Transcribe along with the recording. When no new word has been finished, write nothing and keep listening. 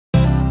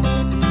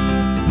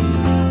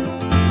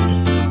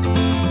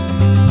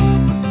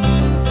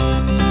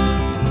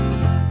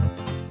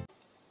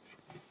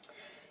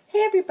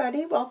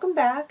everybody, welcome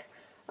back.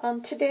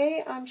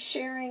 Today I'm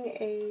sharing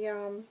a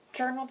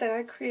journal that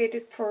I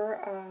created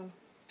for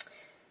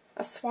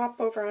a swap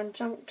over on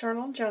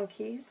Journal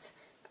Junkies.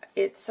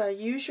 It's a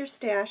Use Your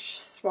Stash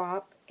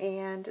swap,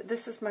 and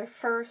this is my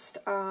first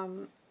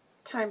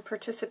time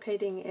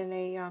participating in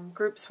a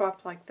group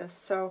swap like this,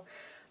 so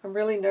I'm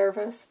really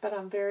nervous, but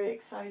I'm very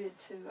excited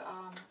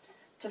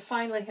to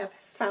finally have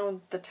found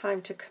the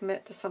time to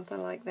commit to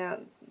something like that.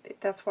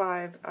 That's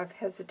why I've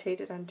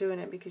hesitated on doing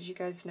it, because you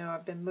guys know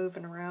I've been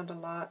moving around a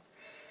lot.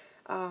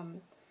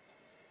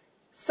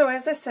 So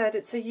as I said,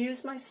 it's a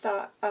use my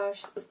stash.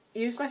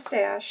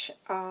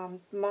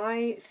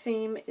 My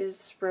theme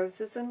is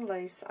Roses and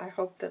Lace. I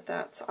hope that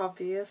that's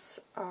obvious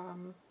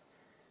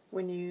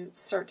when you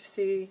start to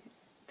see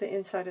the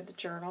inside of the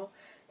journal.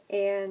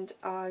 And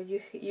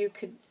you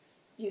could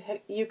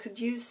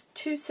use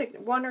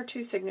one or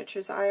two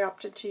signatures. I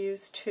opted to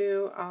use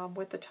two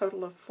with a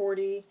total of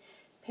 40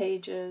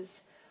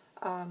 pages.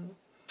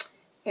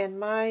 And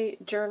my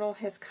journal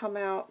has come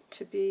out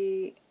to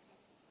be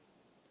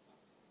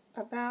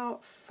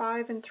about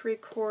 5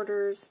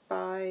 3/4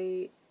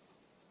 by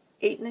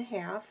 8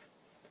 1/2.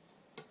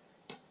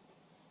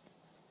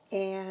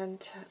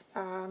 And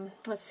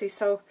let's see,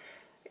 so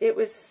it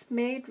was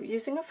made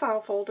using a file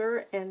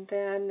folder, and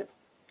then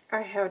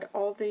I had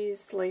all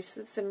these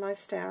laces in my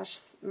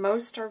stash.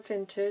 Most are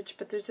vintage,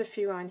 but there's a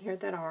few on here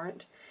that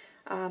aren't.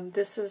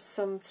 This is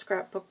some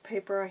scrapbook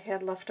paper I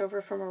had left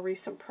over from a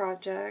recent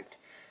project,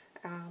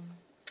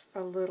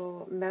 a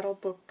little metal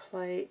book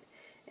plate,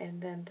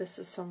 and then this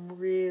is some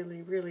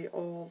really, really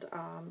old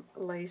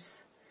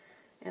lace.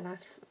 And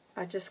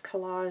I just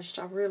collaged.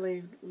 I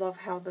really love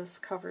how this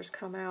cover's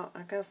come out.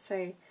 I gotta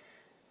say,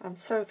 I'm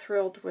so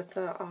thrilled with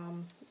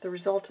the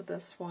result of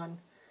this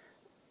one.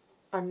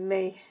 I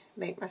may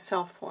make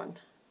myself one,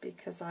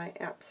 because I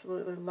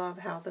absolutely love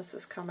how this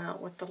has come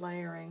out with the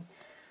layering.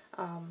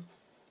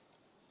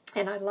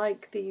 And I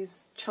like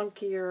these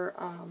chunkier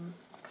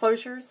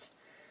closures,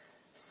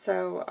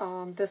 so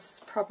this is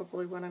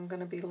probably what I'm going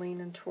to be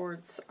leaning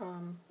towards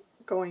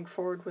going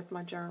forward with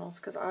my journals,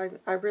 because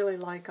I really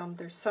like them.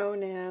 They're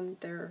sewn in,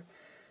 they're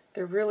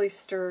really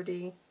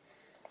sturdy.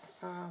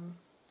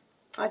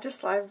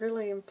 I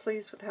really am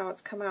pleased with how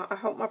it's come out. I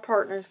hope my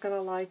partner's going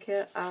to like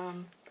it.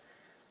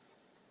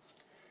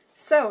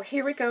 So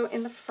here we go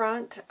in the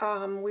front.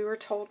 We were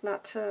told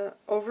not to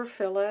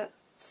overfill it,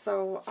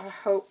 so I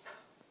hope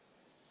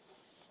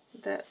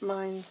that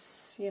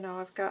mine's, you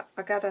know,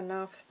 I got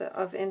enough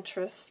of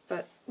interest,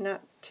 but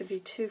not to be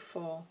too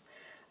full.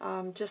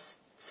 Just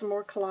some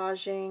more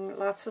collaging,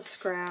 lots of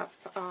scrap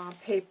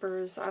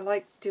papers. I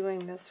like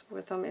doing this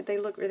with them. They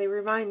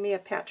remind me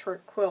of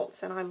patchwork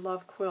quilts, and I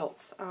love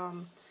quilts.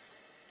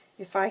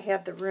 If I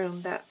had the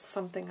room, that's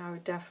something I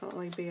would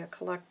definitely be a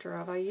collector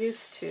of. I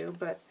used to,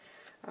 but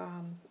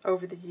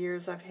over the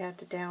years I've had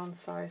to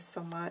downsize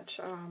so much.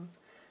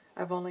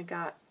 I've only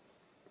got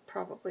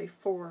probably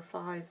 4 or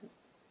 5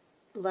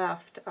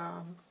 left.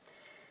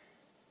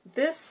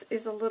 This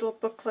is a little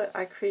booklet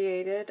I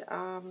created.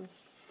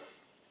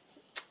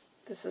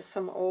 This is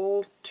some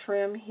old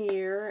trim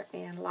here,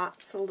 and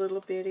lots of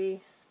little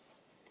bitty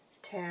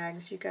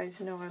tags. You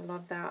guys know I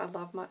love that.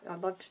 I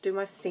love to do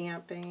my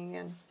stamping,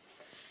 and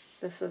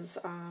this is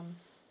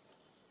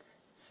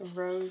some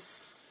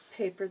rose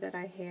paper that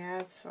I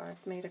had, so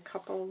I've made a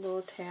couple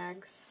little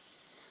tags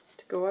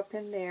to go up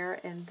in there.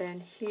 And then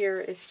here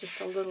is just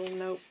a little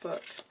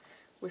notebook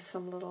with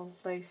some little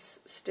lace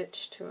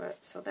stitch to it.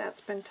 So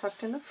that's been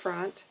tucked in the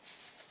front.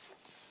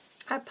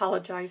 I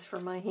apologize for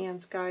my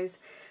hands, guys.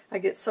 I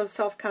get so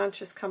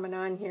self-conscious coming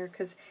on here,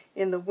 because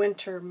in the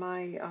winter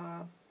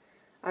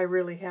I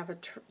really have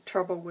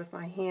trouble with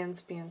my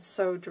hands being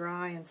so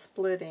dry and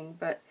splitting,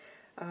 but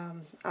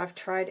I've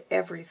tried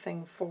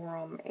everything for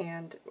them,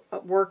 and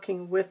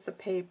working with the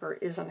paper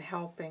isn't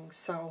helping,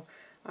 so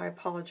I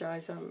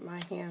apologize. My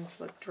hands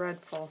look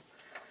dreadful.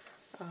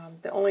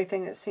 The only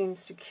thing that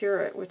seems to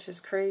cure it, which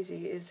is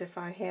crazy, is if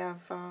I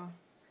have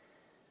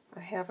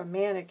a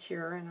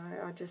manicure, and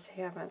I just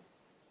haven't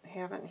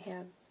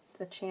had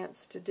the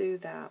chance to do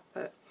that.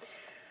 But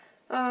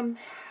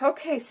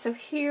okay, so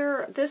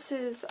here, this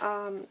is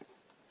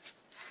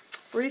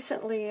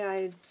recently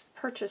I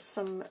purchased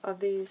some of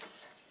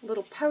these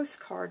little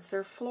postcards.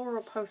 They're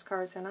floral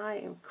postcards, and I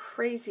am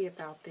crazy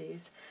about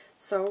these.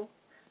 So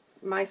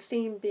my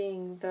theme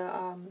being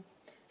the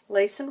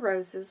lace and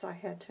roses, I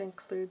had to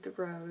include the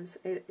rose.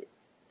 They're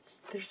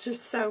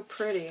just so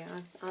pretty.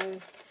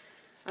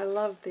 I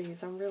love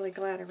these. I'm really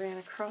glad I ran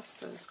across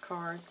those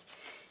cards.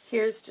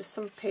 Here's just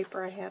some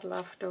paper I had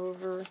left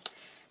over.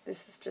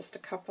 This is just a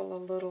couple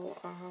of little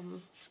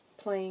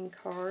playing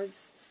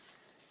cards.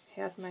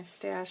 Had my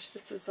stash.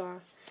 This is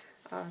a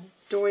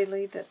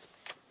doily that's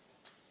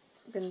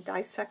been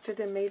dissected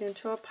and made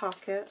into a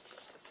pocket.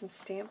 Some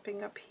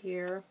stamping up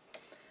here.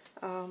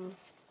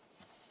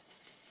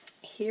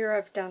 Here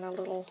I've done a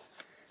little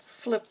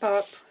flip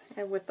up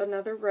and with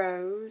another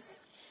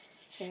rose,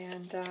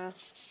 and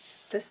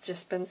this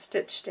just been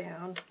stitched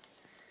down.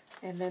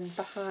 And then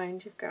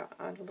behind you've got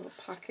a little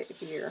pocket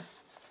here.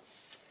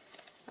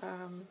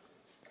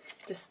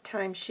 just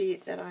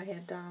timesheet that I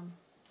had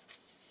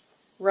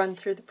run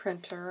through the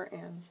printer,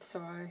 and so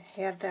I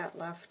had that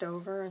left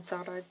over and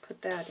thought I'd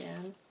put that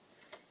in.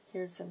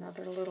 Here's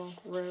another little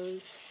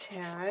rose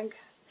tag.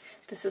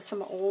 This is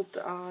some old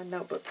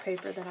notebook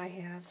paper that I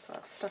had, so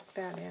I've stuck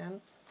that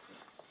in.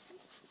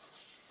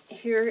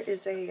 Here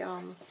is a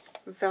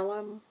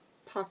vellum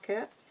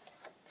pocket.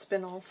 It's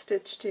been all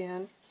stitched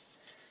in,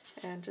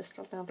 and just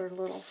another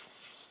little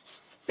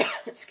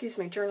excuse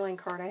me, journaling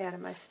card I had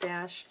in my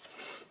stash.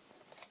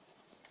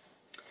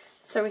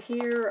 So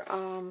here,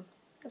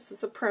 this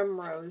is a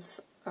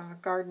primrose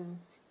garden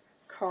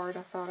card.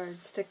 I thought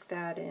I'd stick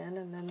that in,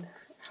 and then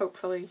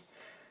hopefully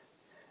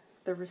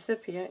the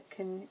recipient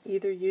can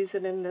either use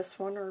it in this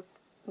one or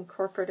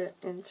incorporate it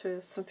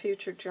into some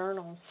future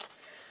journals.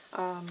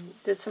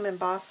 Did some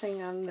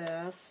embossing on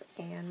this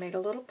and made a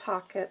little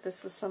pocket.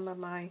 This is some of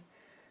my,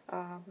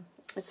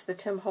 it's the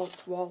Tim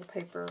Holtz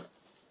wallpaper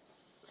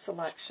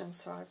selection,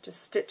 so I've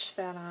just stitched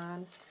that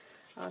on.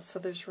 So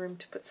there's room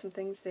to put some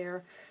things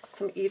there.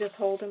 Some Edith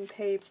Holden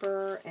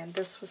paper, and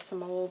this was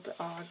some old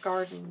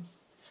garden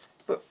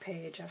book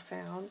page I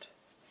found.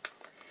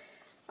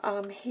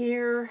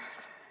 Here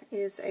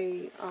is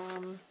a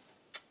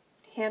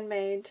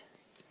handmade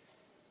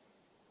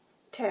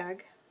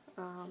tag.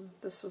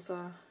 This was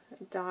a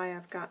die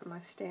I've got in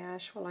my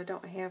stash. Well, I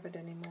don't have it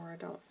anymore, I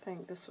don't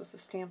think. This was a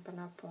Stampin'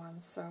 Up!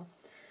 One, so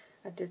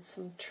I did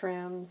some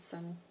trims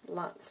and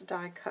lots of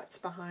die cuts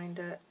behind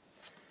it.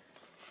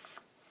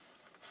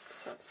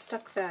 So I've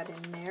stuck that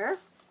in there.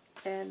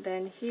 And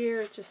then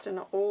here is just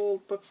an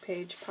old book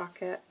page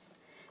pocket,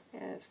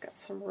 and it's got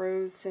some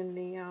rose in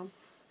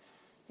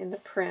the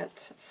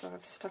print, so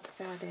I've stuck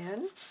that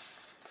in.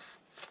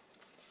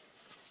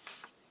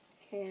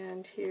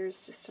 And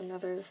here's just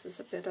another, this is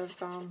a bit of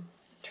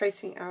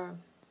tracing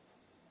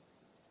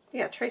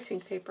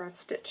paper I've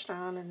stitched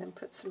on and then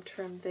put some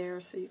trim there,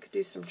 so you could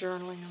do some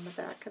journaling on the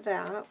back of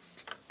that.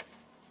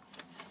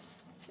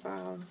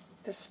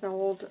 This is an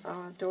old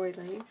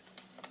doily.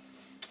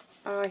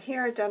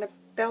 Here I've done a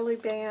belly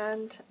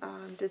band,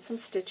 did some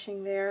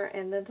stitching there,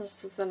 and then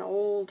this is an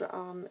old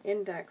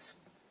index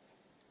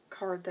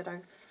card that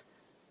I've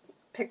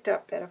picked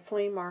up at a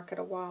flea market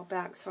a while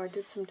back, so I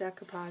did some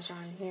decoupage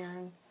on here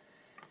and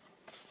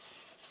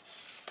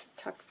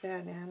tuck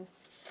that in.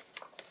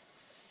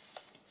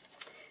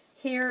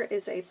 Here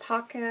is a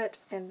pocket,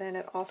 and then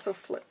it also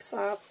flips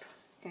up,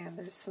 and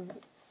there's some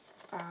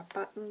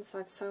buttons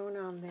I've sewn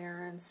on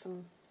there and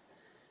some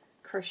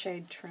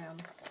crocheted trim,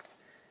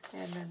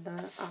 and then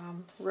the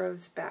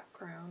rose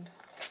background.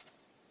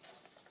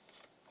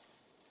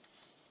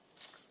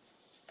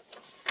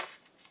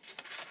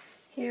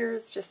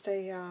 Here's just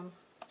a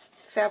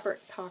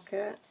fabric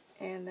pocket,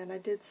 and then I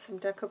did some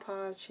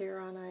decoupage here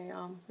on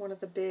a one of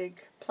the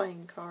big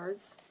playing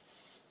cards.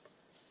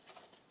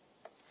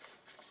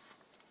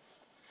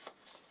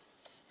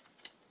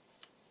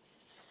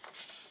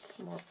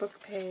 Some more book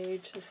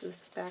page. This is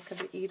the back of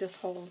the Edith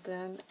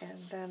Holden, and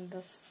then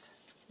this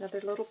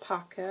another little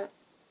pocket.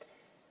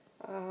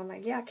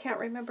 Yeah, I can't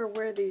remember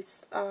where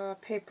these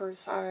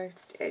papers are.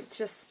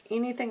 Just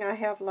anything I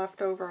have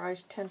left over, I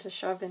tend to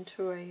shove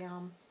into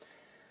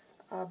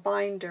a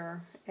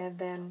binder, and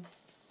then,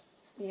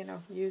 you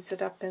know, use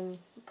it up in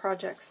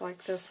projects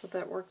like this. So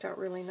that worked out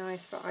really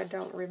nice, but I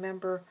don't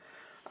remember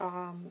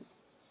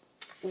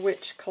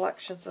which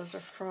collections those are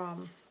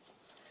from.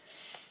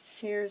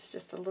 Here's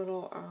just a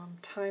little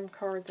time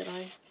card that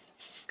I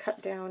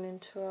cut down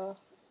into a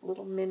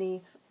little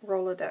mini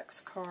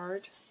Rolodex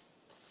card.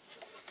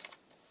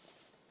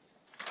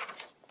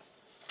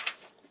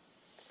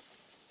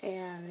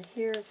 And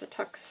here's a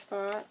tuck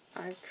spot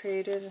I've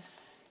created.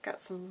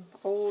 Got some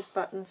old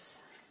buttons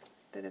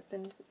that have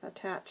been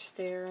attached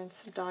there, and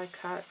some die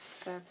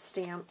cuts that I've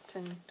stamped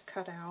and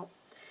cut out.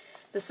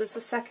 This is the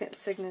second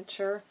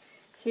signature.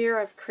 Here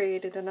I've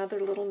created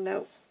another little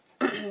note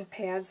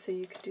pad, so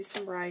you could do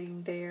some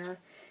writing there,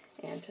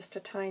 and just a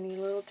tiny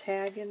little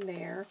tag in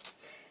there.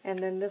 And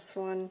then this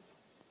one,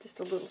 just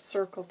a little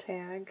circle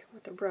tag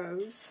with a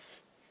rose,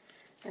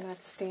 and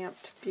I've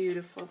stamped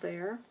beautiful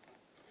there.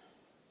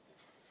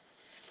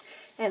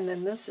 And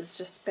then this has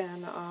just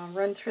been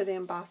run through the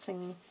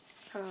embossing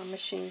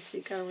machine, so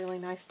you got a really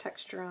nice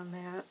texture on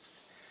that.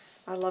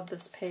 I love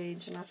this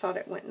page, and I thought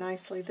it went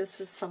nicely. This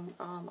is some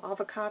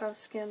avocado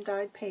skin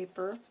dyed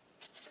paper,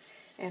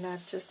 and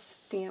I've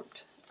just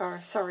stamped,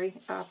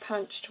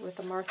 punched with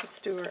a Martha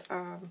Stewart.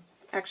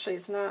 Actually,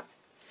 it's not.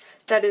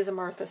 That is a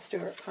Martha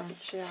Stewart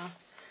punch, yeah.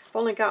 I've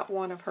only got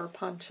one of her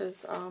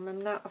punches.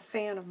 I'm not a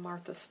fan of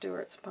Martha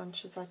Stewart's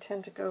punches. I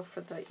tend to go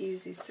for the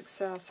easy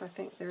success.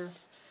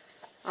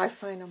 I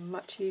find them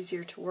much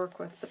easier to work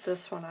with, but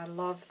this one, I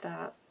love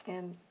that.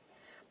 And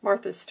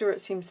Martha Stewart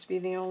seems to be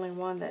the only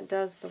one that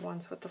does the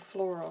ones with the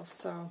florals.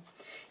 So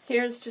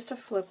here's just a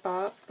flip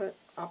up, but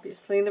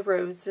obviously the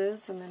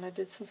roses, and then I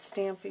did some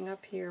stamping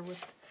up here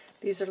with,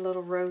 these are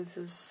little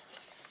roses.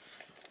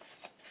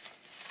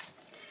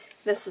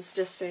 This is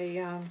just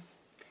a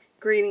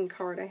greeting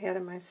card I had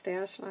in my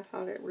stash, and I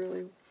thought it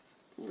really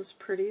was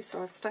pretty,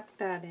 so I stuck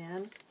that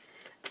in.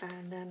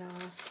 And then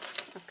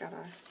I've got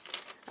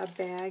a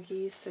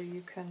baggie, so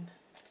you can,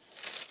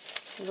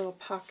 a little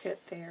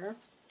pocket there.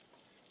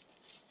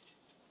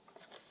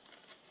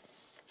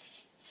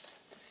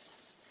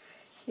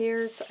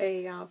 Here's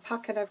a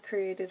pocket I've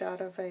created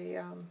out of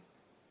a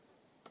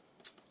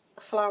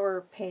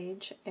flower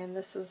page, and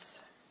this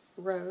is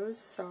rose,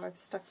 so I've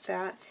stuck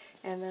that.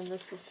 And then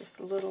this was just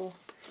a little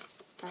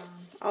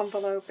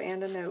envelope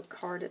and a note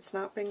card. It's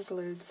not been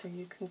glued, so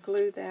you can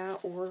glue that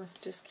or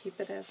just keep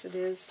it as it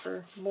is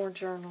for more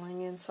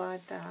journaling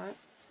inside that.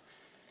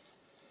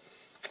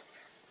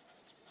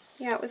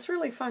 Yeah, it was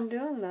really fun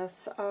doing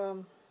this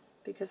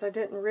because I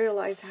didn't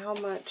realize how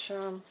much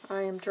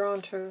I am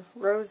drawn to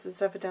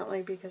roses,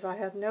 evidently, because I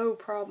had no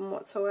problem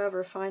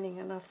whatsoever finding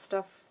enough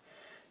stuff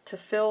to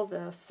fill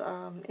this.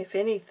 If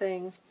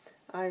anything,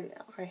 I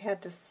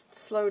had to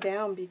slow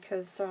down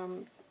because,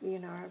 you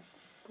know,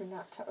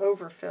 not to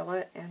overfill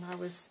it, and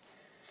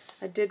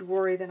I did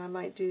worry that I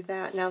might do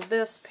that. Now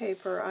this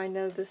paper, I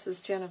know this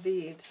is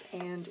Genevieve's,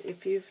 and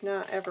if you've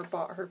not ever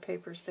bought her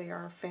papers, they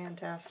are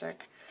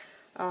fantastic.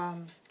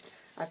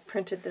 I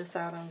printed this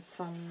out on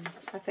some,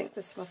 I think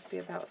this must be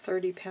about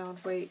 30-pound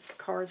weight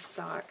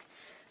cardstock,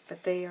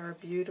 but they are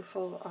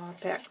beautiful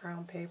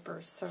background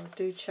papers, so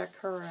do check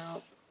her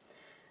out.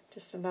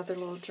 Just another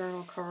little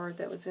journal card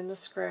that was in the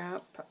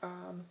scrap.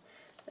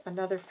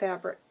 Another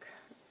fabric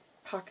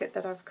pocket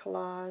that I've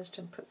collaged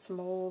and put some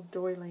old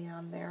doily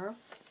on there.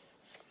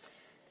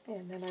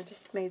 And then I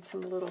just made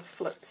some little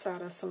flips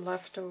out of some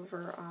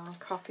leftover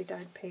coffee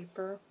dyed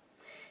paper.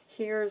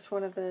 Here's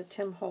one of the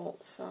Tim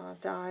Holtz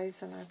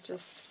dies, and I've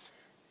just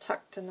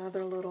tucked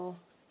another little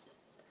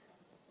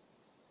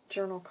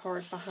journal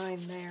card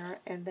behind there.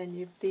 And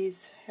then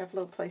these have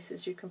little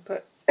places you can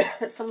put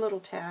some little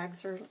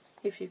tags, or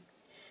if you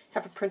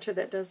have a printer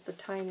that does the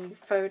tiny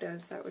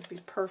photos, that would be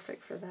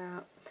perfect for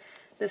that.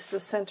 This is the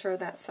center of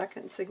that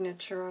second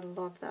signature. I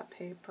love that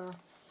paper.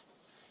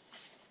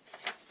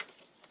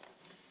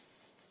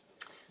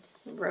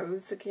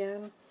 Rose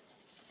again.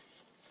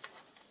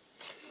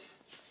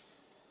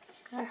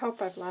 I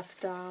hope I've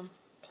left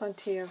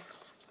plenty of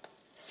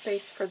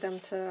space for them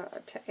to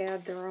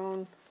add their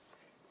own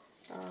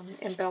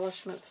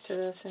embellishments to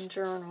this and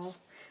journal.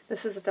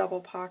 This is a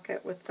double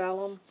pocket with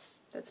vellum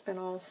that's been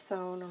all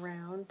sewn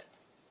around.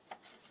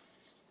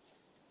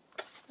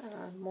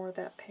 More of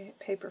that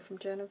paper from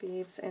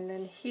Genevieve's. And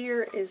then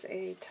here is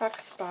a tuck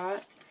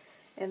spot,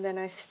 and then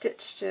I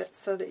stitched it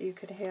so that you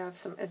could have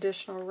some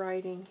additional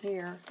writing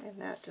here, and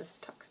that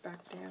just tucks back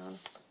down.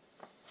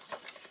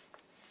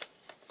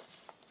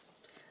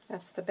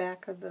 That's the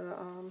back of the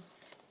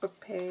book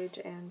page,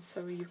 and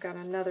so you've got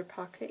another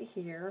pocket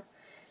here,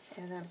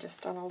 and I've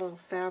just done a little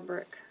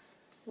fabric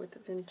with a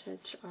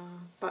vintage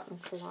button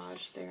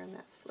collage there, and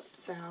that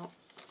flips out.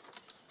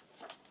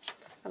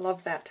 I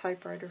love that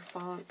typewriter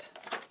font.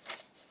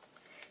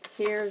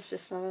 Here's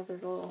just another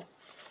little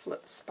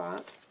flip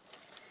spot,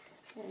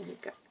 and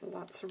you've got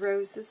lots of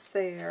roses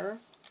there.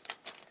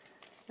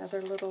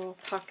 Another little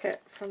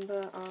pocket from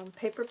the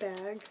paper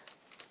bag.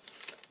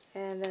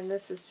 And then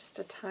this is just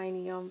a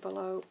tiny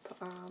envelope.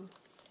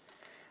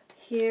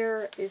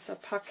 Here is a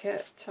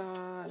pocket.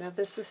 Now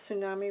this is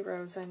Tsunami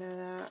Rose. I know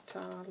that.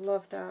 I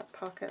love that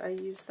pocket. I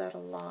use that a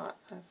lot.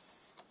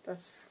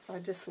 I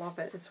just love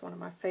it. It's one of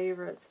my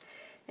favorites.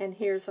 And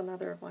here's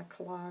another of my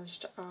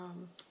collaged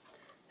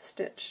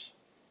stitch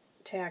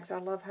tags. I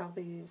love how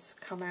these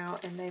come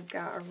out, and they've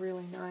got a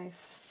really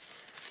nice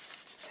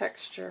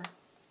texture.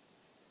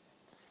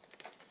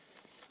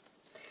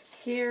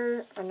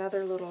 Here,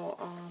 another little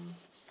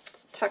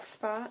tuck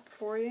spot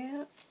for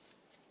you.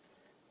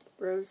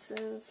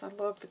 Roses. I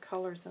love the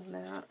colors in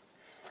that.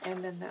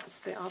 And then that's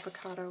the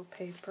avocado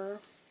paper.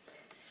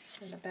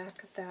 In the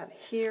back of that.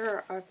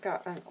 Here, I've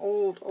got an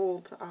old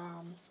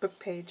book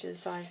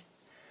pages.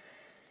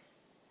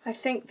 I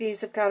think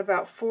these have got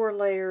about 4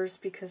 layers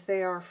because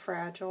they are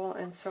fragile,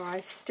 and so I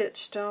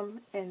stitched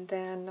them and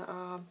then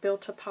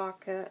built a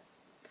pocket,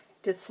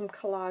 did some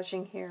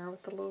collaging here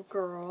with the little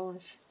girl,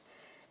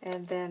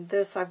 and then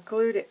this, I've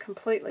glued it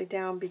completely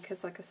down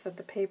because, like I said,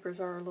 the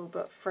papers are a little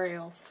bit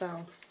frail,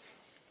 so,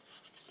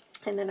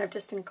 and then I've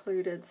just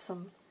included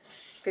some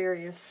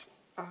various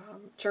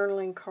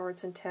journaling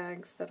cards and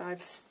tags that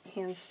I've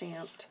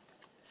hand-stamped,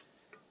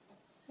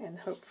 and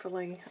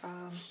hopefully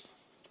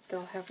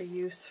they'll have a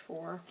use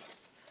for.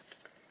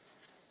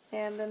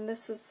 And then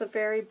this is the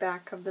very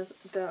back of the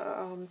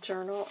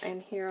journal,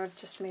 and here I've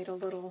just made a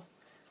little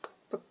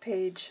book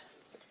page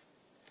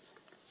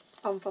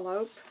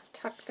envelope,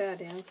 tuck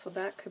that in so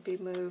that could be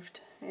moved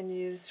and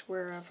used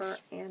wherever,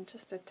 and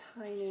just a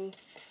tiny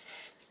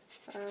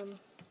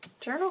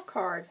journal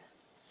card.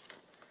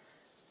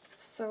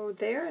 So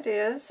there it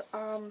is.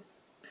 I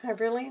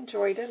really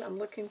enjoyed it. I'm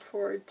looking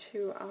forward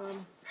to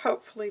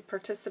hopefully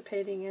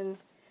participating in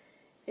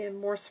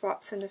more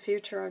swaps in the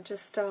future. I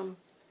just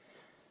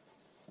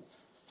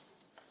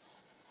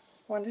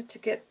wanted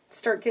to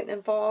start getting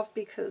involved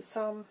because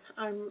I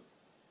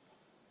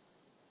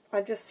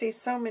just see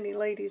so many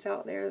ladies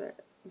out there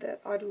that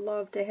that I'd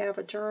love to have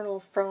a journal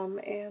from,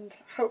 and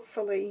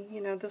hopefully,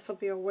 you know, this will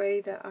be a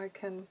way that I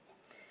can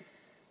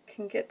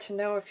get to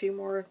know a few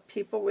more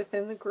people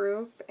within the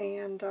group,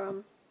 and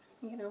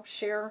you know,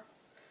 share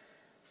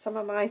some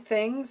of my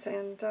things.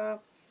 And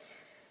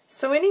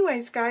so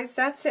anyways, guys,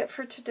 that's it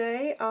for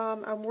today.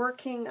 I'm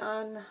working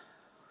on,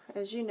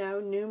 as you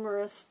know,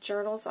 numerous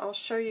journals. I'll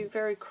show you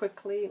very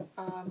quickly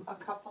a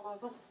couple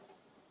of them.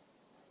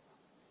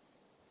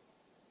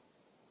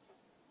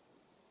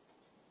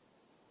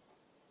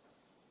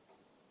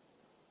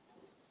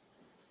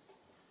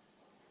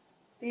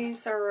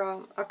 These are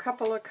a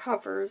couple of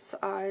covers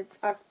I've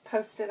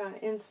posted on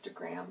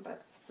Instagram,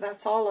 but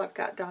that's all I've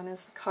got done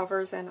is the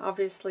covers, and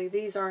obviously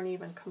these aren't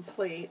even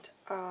complete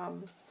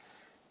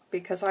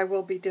because I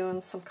will be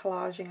doing some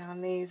collaging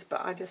on these,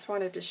 but I just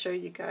wanted to show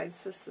you guys.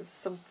 This is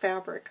some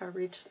fabric I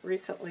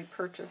recently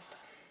purchased,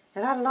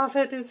 and I love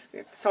it.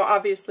 So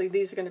obviously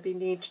these are going to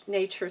be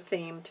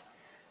nature-themed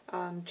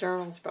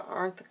journals, but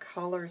aren't the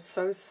colors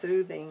so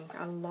soothing?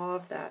 I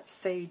love that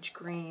sage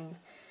green.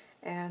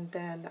 And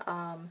then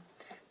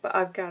but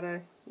I've got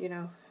to, you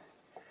know,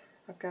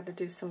 I've got to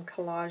do some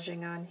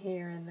collaging on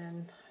here and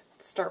then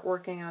start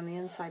working on the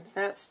inside.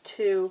 That's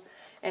two.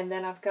 And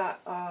then I've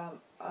got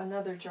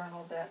another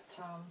journal that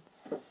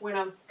when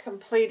I've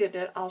completed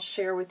it, I'll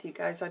share with you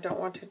guys. I don't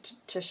want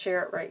to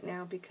share it right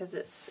now because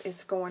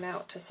it's going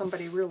out to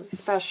somebody really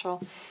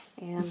special,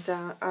 and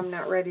I'm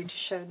not ready to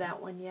share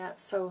that one yet.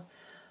 So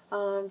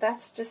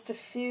that's just a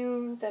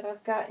few that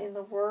I've got in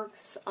the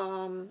works.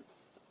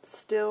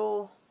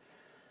 Still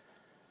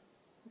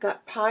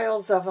got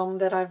piles of them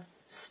that I've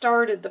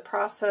started the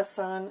process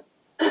on.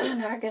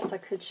 I guess I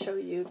could show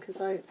you because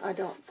I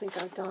don't think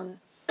I've done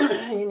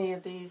any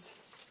of these.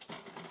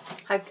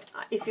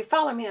 If you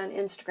follow me on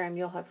Instagram,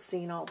 you'll have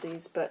seen all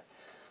these, but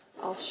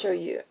I'll show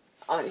you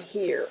on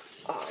here.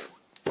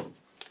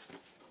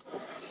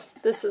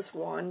 This is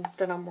one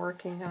that I'm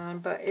working on,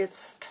 but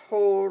it's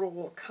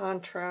total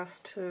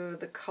contrast to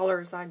the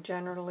colors I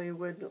generally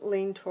would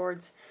lean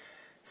towards.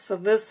 So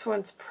this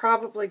one's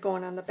probably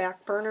going on the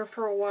back burner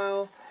for a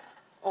while,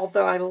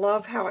 although I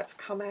love how it's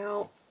come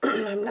out.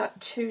 I'm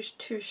not too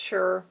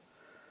sure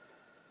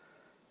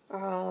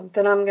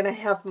that I'm going to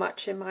have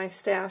much in my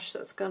stash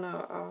that's going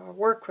to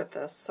work with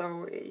this.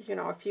 So, you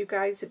know, if you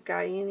guys have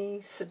got any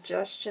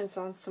suggestions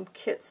on some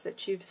kits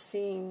that you've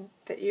seen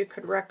that you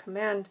could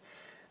recommend,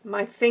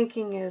 my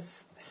thinking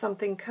is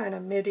something kind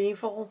of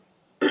medieval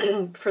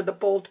for the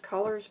bold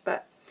colors,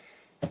 but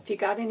if you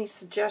got any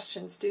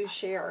suggestions, do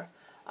share.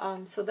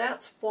 So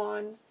that's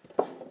one.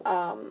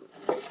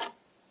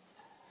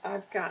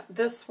 I've got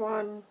this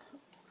one.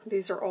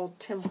 These are old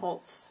Tim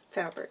Holtz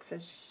fabrics,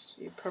 as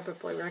you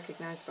probably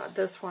recognize, but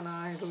this one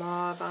I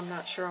love. I'm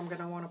not sure I'm going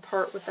to want to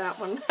part with that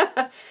one.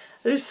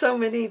 There's so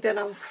many that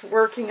I'm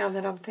working on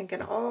that I'm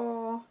thinking,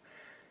 oh,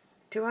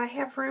 do I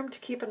have room to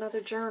keep another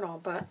journal?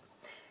 But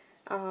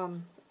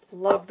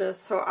love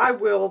this. So I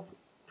will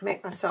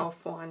make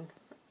myself one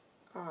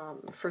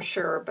for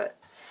sure, but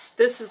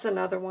this is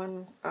another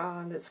one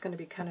that's going to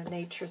be kind of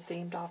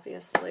nature-themed,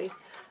 obviously.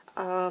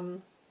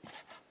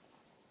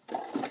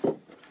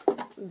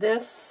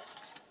 This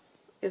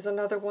is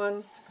another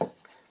one.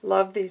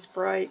 Love these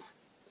bright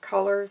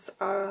colors.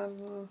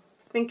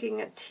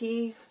 Thinking a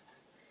tea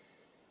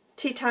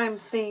time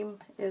theme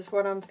is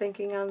what I'm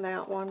thinking on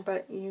that one,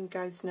 but you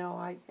guys know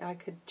I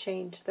could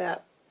change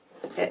that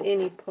at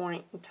any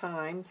point in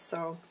time.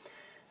 So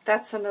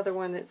that's another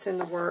one that's in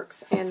the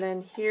works. And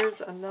then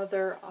here's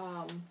another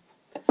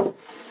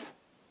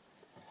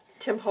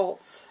Tim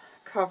Holtz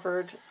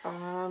covered.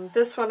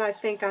 This one I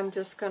think I'm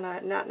just going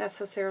to, not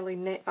necessarily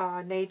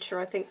nature,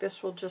 I think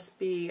this will just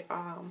be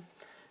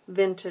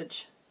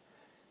vintage.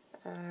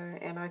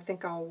 And I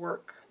think I'll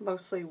work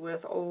mostly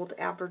with old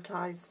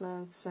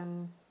advertisements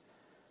and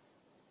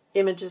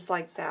images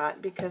like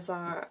that, because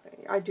I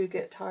do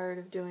get tired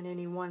of doing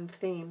any one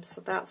theme. So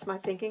that's my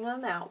thinking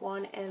on that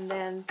one. And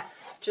then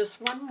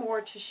just one more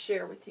to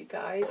share with you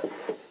guys.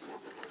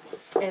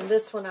 And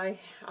this one,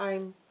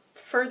 I'm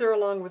further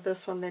along with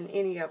this one than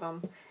any of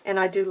them. And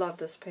I do love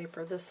this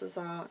paper. This is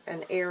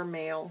an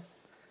airmail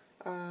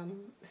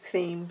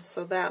theme.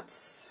 So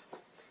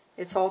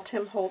it's all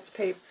Tim Holtz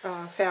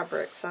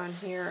fabrics on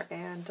here.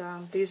 And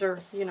these are,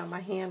 you know, my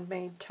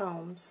handmade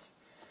tomes.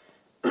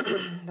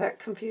 That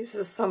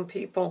confuses some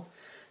people.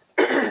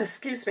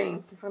 Excuse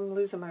me, I'm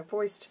losing my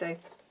voice today.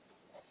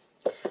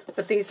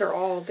 But these are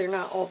all, they're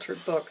not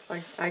altered books.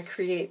 I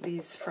create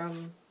these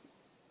from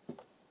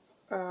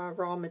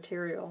raw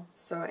material,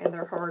 so, and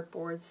they're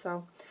hardboard.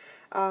 So,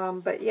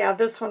 but yeah,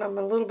 this one I'm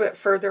a little bit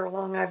further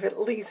along. I've at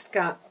least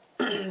got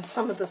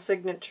some of the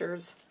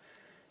signatures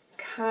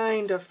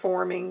kind of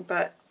forming,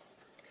 but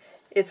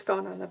it's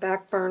gone on the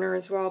back burner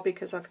as well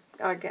because I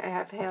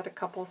have had a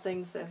couple of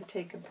things that have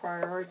taken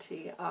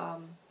priority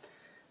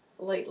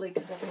lately,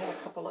 because I've had a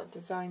couple of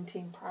design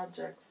team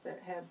projects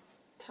that had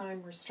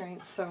time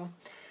restraints. So,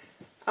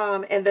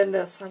 and then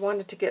this, I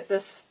wanted to get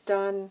this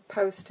done,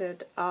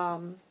 posted,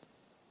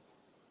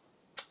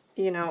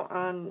 you know,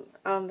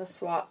 on the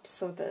swap,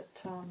 so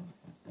that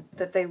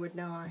that they would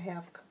know I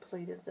have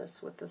completed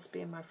this, with this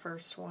being my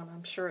first one.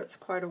 I'm sure it's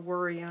quite a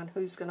worry on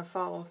who's going to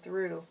follow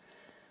through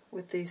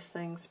with these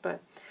things.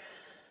 But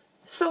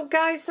so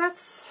guys,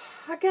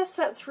 I guess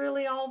that's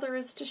really all there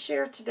is to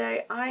share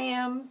today. I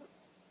am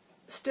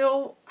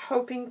still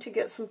hoping to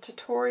get some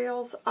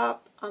tutorials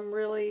up. I'm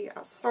really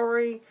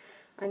sorry.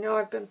 I know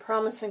I've been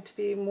promising to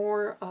be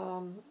more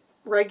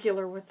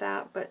regular with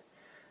that, but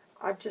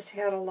I've just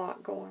had a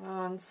lot going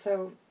on,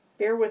 so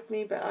bear with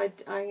me. But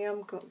I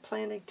am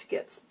planning to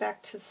get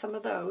back to some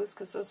of those,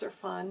 because those are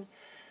fun.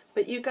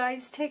 But you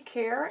guys take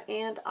care,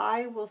 and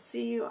I will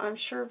see you, I'm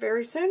sure,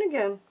 very soon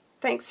again.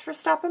 Thanks for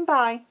stopping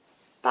by.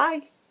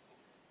 Bye.